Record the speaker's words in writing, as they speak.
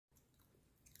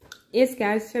Yes,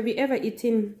 guys, have you ever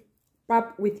eaten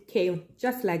pap with kale?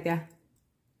 Just like that.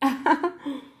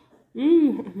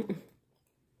 mm.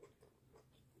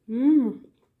 Mm.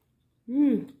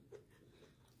 Mm.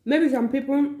 Maybe some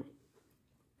people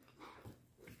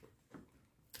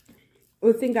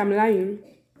will think I'm lying.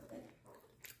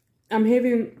 I'm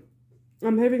having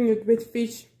it with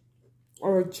fish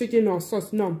or chicken or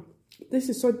sauce. No, this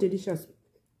is so delicious.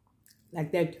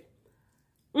 Like that.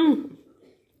 Mm.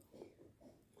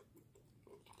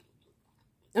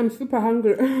 I'm super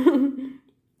hungry.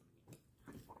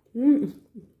 mm.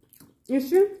 You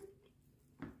see?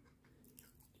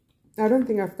 I don't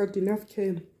think I've got enough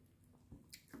kale.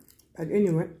 But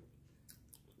anyway,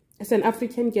 as an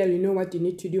African girl, you know what you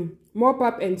need to do. More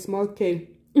pap and small kale.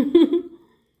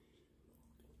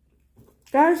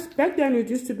 Guys, back then it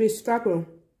used to be a struggle.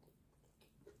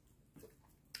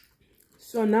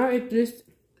 So now at least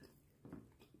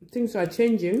things are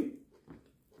changing.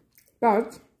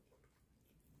 But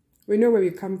we know where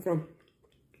we come from.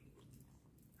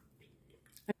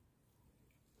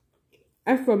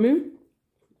 And for me,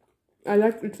 I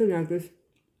like eating like this.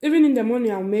 Even in the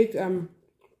morning, I'll make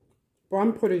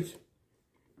brown porridge.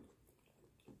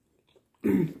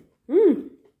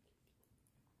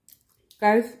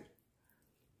 Guys,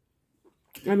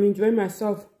 I'm enjoying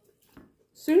myself.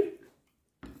 See?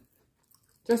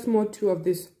 Just more two of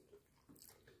this.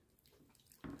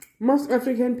 Most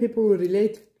African people will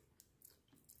relate.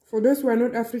 For those who are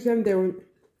not African, they will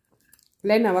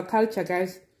learn our culture,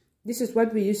 guys. This is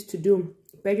what we used to do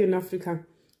back in Africa.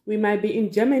 We might be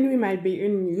in Germany, we might be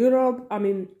in Europe, I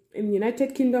mean, in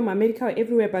United Kingdom, America,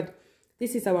 everywhere, but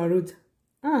this is our root.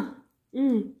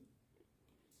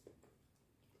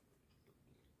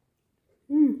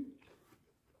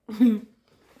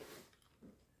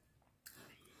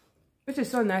 This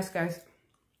is so nice, guys.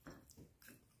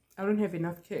 I don't have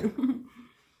enough kale.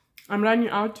 I'm running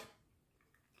out.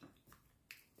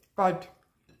 But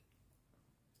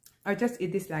I'll just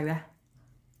eat this like that.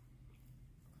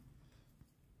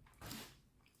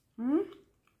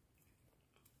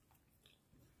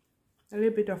 A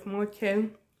little bit of more kale.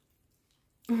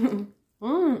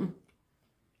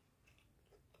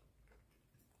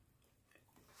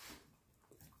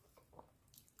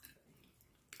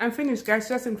 I'm finished, guys,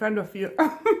 just in front of you.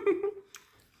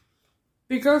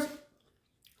 Because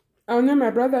I know my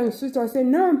brother and sister say,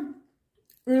 no,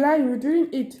 Uli, you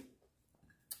didn't eat.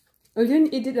 You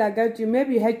didn't eat it like that. You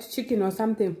maybe had chicken or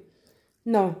something.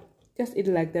 No, just eat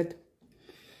it like that.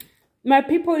 My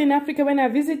people in Africa, when I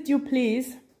visit you,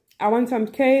 please, I want some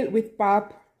kale with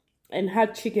pap and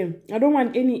hot chicken. I don't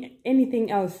want anything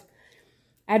else.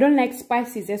 I don't like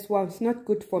spices as well. It's not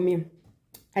good for me.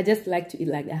 I just like to eat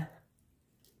like that.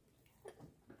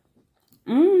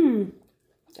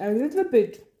 A little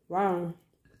bit. Wow.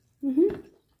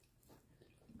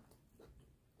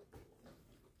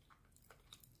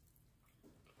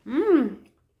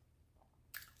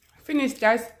 Finished,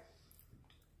 guys.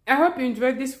 I hope you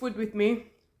enjoyed this food with me.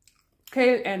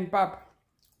 Kale and pap.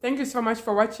 Thank you so much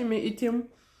for watching me eating.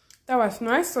 That was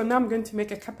nice. So now I'm going to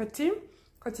make a cup of tea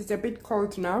because it's a bit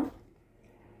cold now.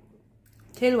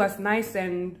 Kale was nice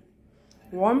and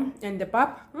warm, and the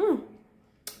pap.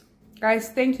 Guys,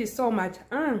 thank you so much.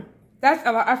 That's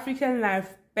our African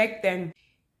life back then.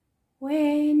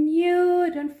 When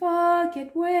you don't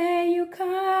forget where you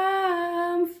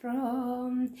come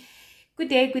from. Good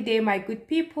day, my good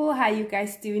people. How are you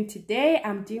guys doing today?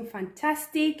 I'm doing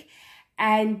fantastic.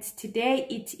 And today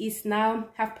it is now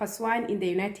 1:30 in the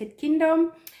United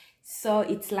Kingdom. So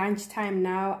it's lunchtime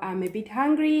now. I'm a bit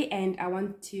hungry and I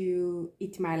want to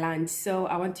eat my lunch. So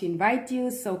I want to invite you.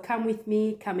 So come with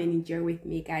me, come and enjoy with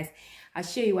me, guys. I'll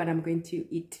show you what I'm going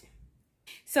to eat.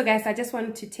 So guys, I just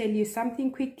wanted to tell you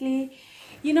something quickly.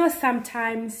 You know,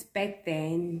 sometimes back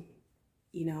then,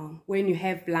 you know, when you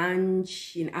have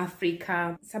lunch in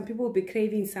Africa, some people will be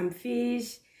craving some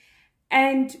fish.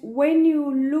 And when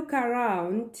you look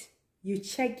around, you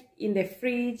check in the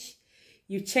fridge,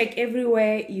 you check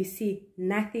everywhere, you see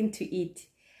nothing to eat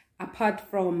apart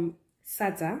from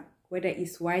sadza, whether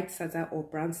it's white sadza or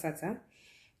brown sadza,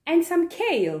 and some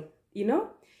kale, you know.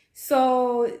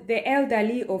 So the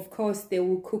elderly, of course, they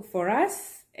will cook for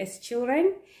us as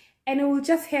children, and we'll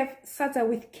just have sadza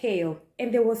with kale,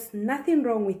 and there was nothing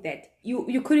wrong with that.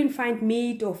 You couldn't find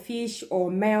meat or fish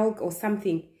or milk or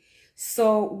something.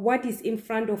 So what is in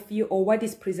front of you or what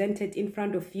is presented in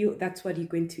front of you, that's what you're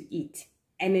going to eat.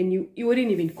 And then you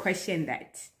wouldn't even question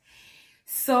that.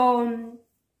 So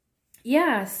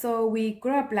yeah, so we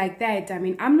grew up like that. I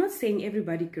mean, I'm not saying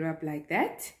everybody grew up like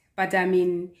that, but I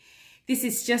mean, this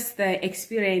is just the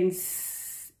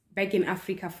experience back in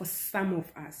Africa for some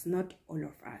of us, not all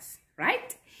of us,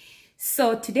 right?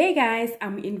 So today, guys,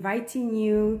 I'm inviting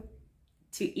you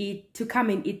to come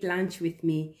and eat lunch with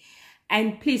me.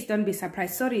 And please don't be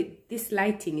surprised. Sorry, this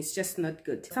lighting is just not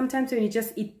good. Sometimes when you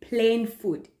just eat plain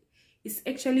food, it's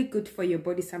actually good for your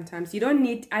body sometimes. You don't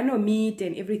need, I know, meat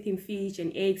and everything, fish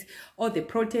and eggs, all the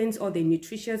proteins, all the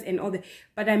nutrition and all the,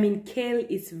 but I mean, kale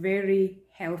is very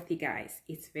healthy, guys.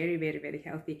 It's very, very, very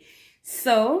healthy.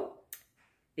 So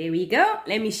there we go.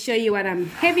 Let me show you what I'm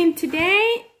having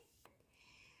today.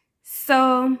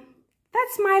 So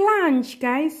that's my lunch,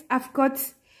 guys. I've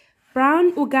got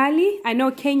brown ugali. I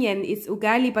know Kenyan is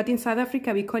ugali, but in South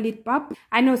Africa we call it pap.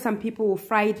 I know some people will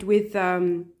fry it with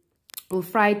will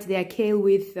fry their kale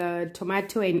with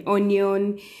tomato and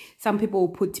onion. Some people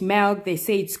will put milk. They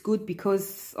say it's good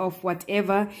because of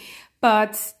whatever.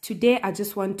 But today I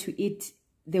just want to eat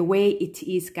the way it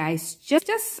is, guys.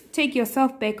 Just take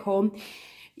yourself back home.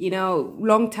 You know,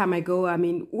 long time ago, I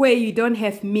mean, where you don't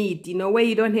have meat, you know, where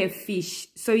you don't have fish.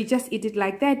 So you just eat it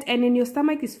like that, and then your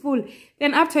stomach is full.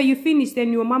 Then after you finish,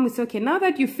 then your mom is okay. Now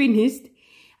that you finished,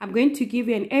 I'm going to give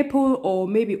you an apple or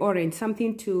maybe orange,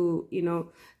 something to, you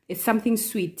know, it's something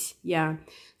sweet. Yeah.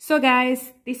 So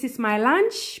guys, this is my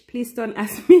lunch. Please don't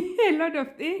ask me a lot of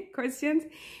questions.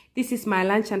 This is my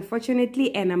lunch,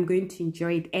 unfortunately, and I'm going to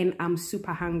enjoy it, and I'm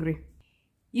super hungry.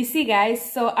 You see,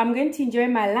 guys, so I'm going to enjoy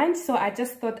my lunch, so I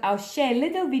just thought I'll share a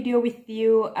little video with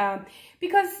you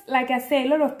because, like I say, a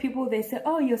lot of people, they say,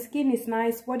 oh, your skin is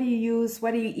nice, what do you use,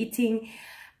 what are you eating?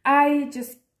 I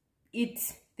just eat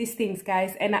these things,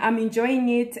 guys, and I'm enjoying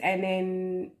it, and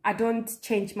then I don't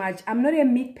change much. I'm not a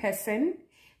meat person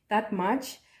that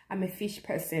much. I'm a fish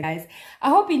person, guys. I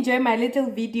hope you enjoy my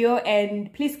little video,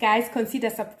 and please, guys, consider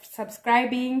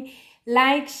subscribing.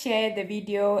 Like, share the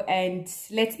video, and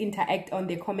let's interact on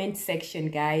the comment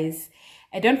section, guys.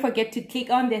 And don't forget to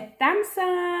click on the thumbs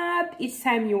up each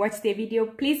time you watch the video.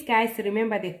 Please, guys,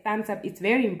 remember the thumbs up. It's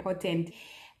very important.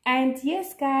 And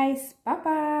yes, guys,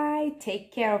 bye-bye.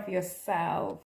 Take care of yourself.